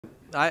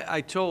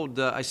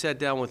I sat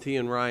down with he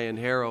and Ryan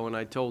Harrow, and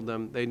I told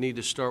them they need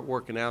to start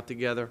working out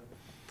together.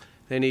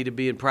 They need to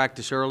be in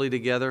practice early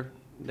together.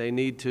 They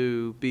need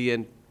to be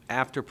in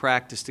after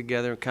practice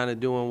together, kind of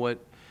doing what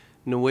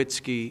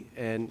Nowitzki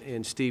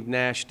and Steve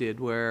Nash did,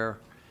 where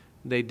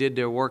they did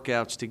their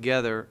workouts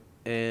together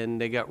and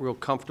they got real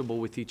comfortable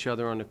with each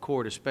other on the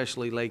court,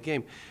 especially late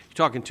game. You're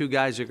talking two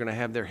guys that are going to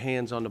have their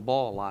hands on the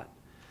ball a lot.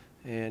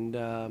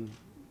 And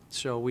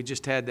so we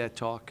just had that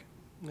talk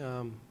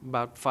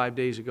about 5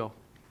 days ago.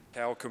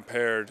 Cal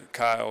compared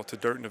Kyle to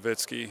Dirk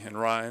Nowitzki and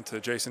Ryan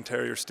to Jason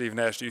Terry or Steve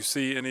Nash. Do you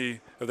see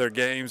any of their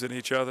games in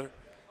each other?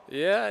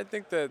 Yeah, I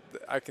think that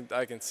I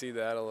can see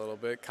that a little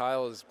bit.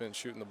 Kyle has been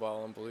shooting the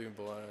ball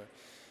unbelievable.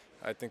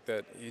 I think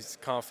that his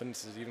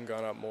confidence has even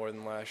gone up more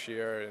than last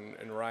year,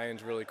 and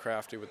Ryan's really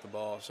crafty with the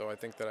ball. So I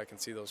think that I can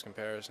see those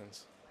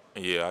comparisons.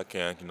 Yeah, I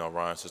can. You know,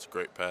 Ryan's such a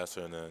great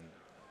passer, and then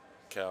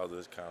Cal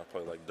does kind of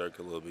play like Dirk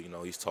a little bit. You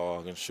know, he's tall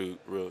and shoot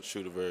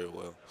it very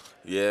well.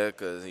 Yeah,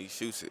 because he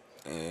shoots it,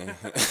 and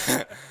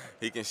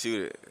he can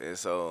shoot it. And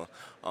so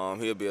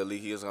he'll be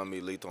elite. He's going to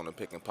be lethal on the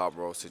pick and pop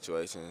roll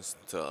situations.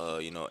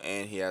 You know,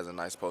 and he has a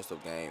nice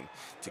post-up game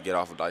to get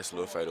off of nice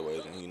little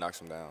fadeaways, and he knocks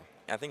them down.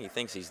 I think he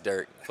thinks he's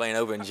Dirk, playing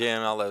open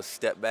gym, all those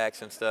step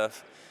backs and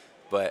stuff.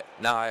 But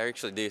no, I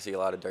actually do see a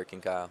lot of Dirk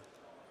and Kyle.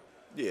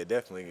 Yeah,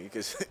 definitely. He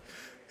can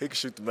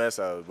shoot the mess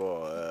out of the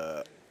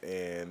ball,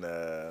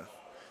 and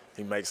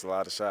he makes a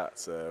lot of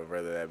shots,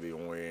 whether that be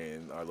when we're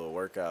in our little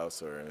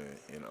workouts or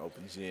in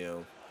open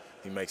gym.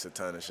 He makes a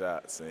ton of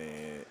shots,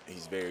 and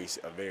he's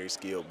a very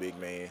skilled big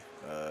man.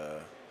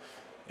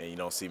 And you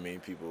don't see many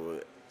people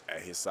at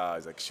his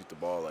size that can shoot the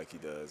ball like he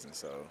does, and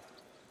so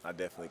I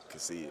definitely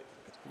could see it.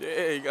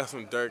 Yeah, he got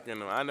some Dirk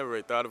in him. I never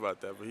really thought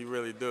about that, but he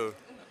really do.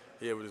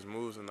 Yeah, with his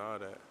moves and all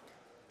that.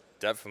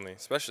 Definitely,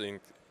 especially in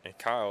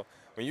Kyle.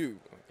 When you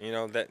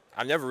know that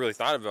I never really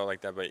thought about it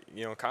like that, but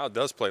you know Kyle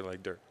does play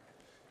like Dirk.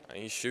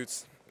 He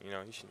shoots. You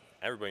know,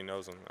 everybody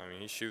knows him. I mean,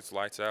 he shoots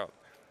lights out,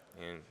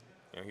 and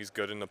you know he's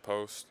good in the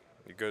post.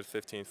 He's a good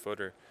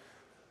 15-footer.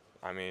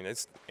 I mean,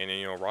 and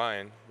you know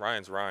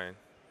Ryan's Ryan.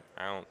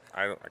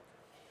 I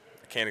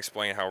can't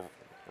explain how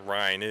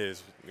Ryan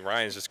is.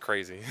 Ryan's just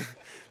crazy.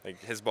 Like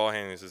his ball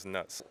handling is just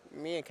nuts.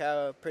 Me and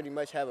Kyle pretty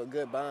much have a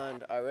good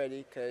bond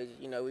already because,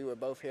 you know, we were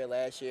both here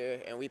last year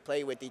and we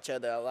played with each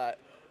other a lot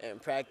in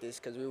practice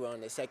because we were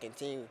on the second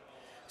team.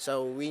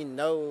 So we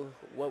know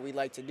what we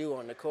like to do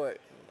on the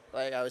court.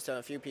 Like I was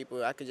telling a few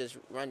people, I could just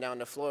run down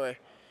the floor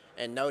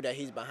and know that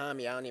he's behind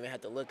me. I don't even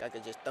have to look. I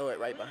could just throw it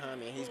right behind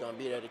me and he's going to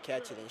be there to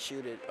catch it and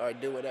shoot it or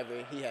do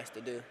whatever he has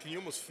to do. Can you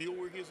almost feel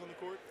where he is on the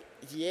court?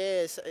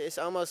 Yes, it's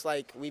almost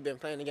like we've been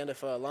playing together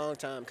for a long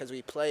time because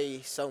we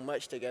play so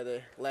much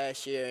together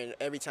last year, and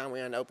every time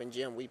we're in the open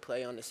gym, we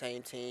play on the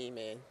same team,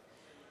 and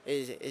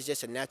it's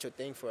just a natural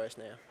thing for us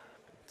now.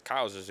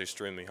 Kyle's just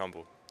extremely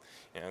humble.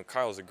 You know,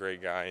 Kyle's a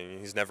great guy, and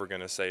he's never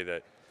going to say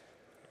that,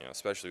 you know,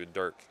 especially with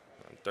Dirk.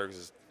 Dirk's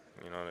just,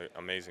 you know, an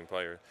amazing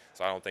player,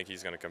 so I don't think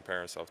he's going to compare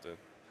himself to,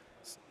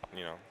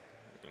 you know,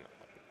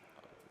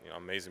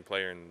 amazing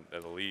player in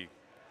the league,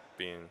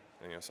 being,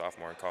 you know,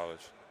 sophomore in college.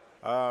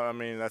 I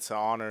mean, that's an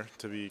honor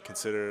to be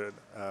considered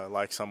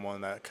like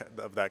someone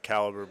of that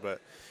caliber, but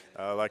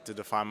I like to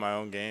define my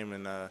own game,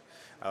 and I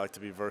like to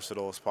be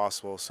versatile as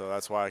possible, so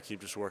that's why I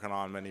keep just working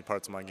on many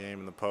parts of my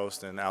game in the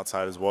post and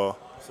outside as well.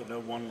 So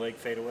no one-leg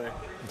fadeaway?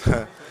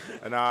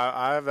 And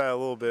I have that a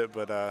little bit,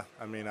 but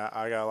I mean,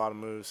 I got a lot of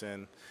moves,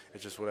 and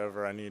it's just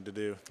whatever I need to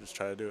do, just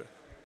try to do it.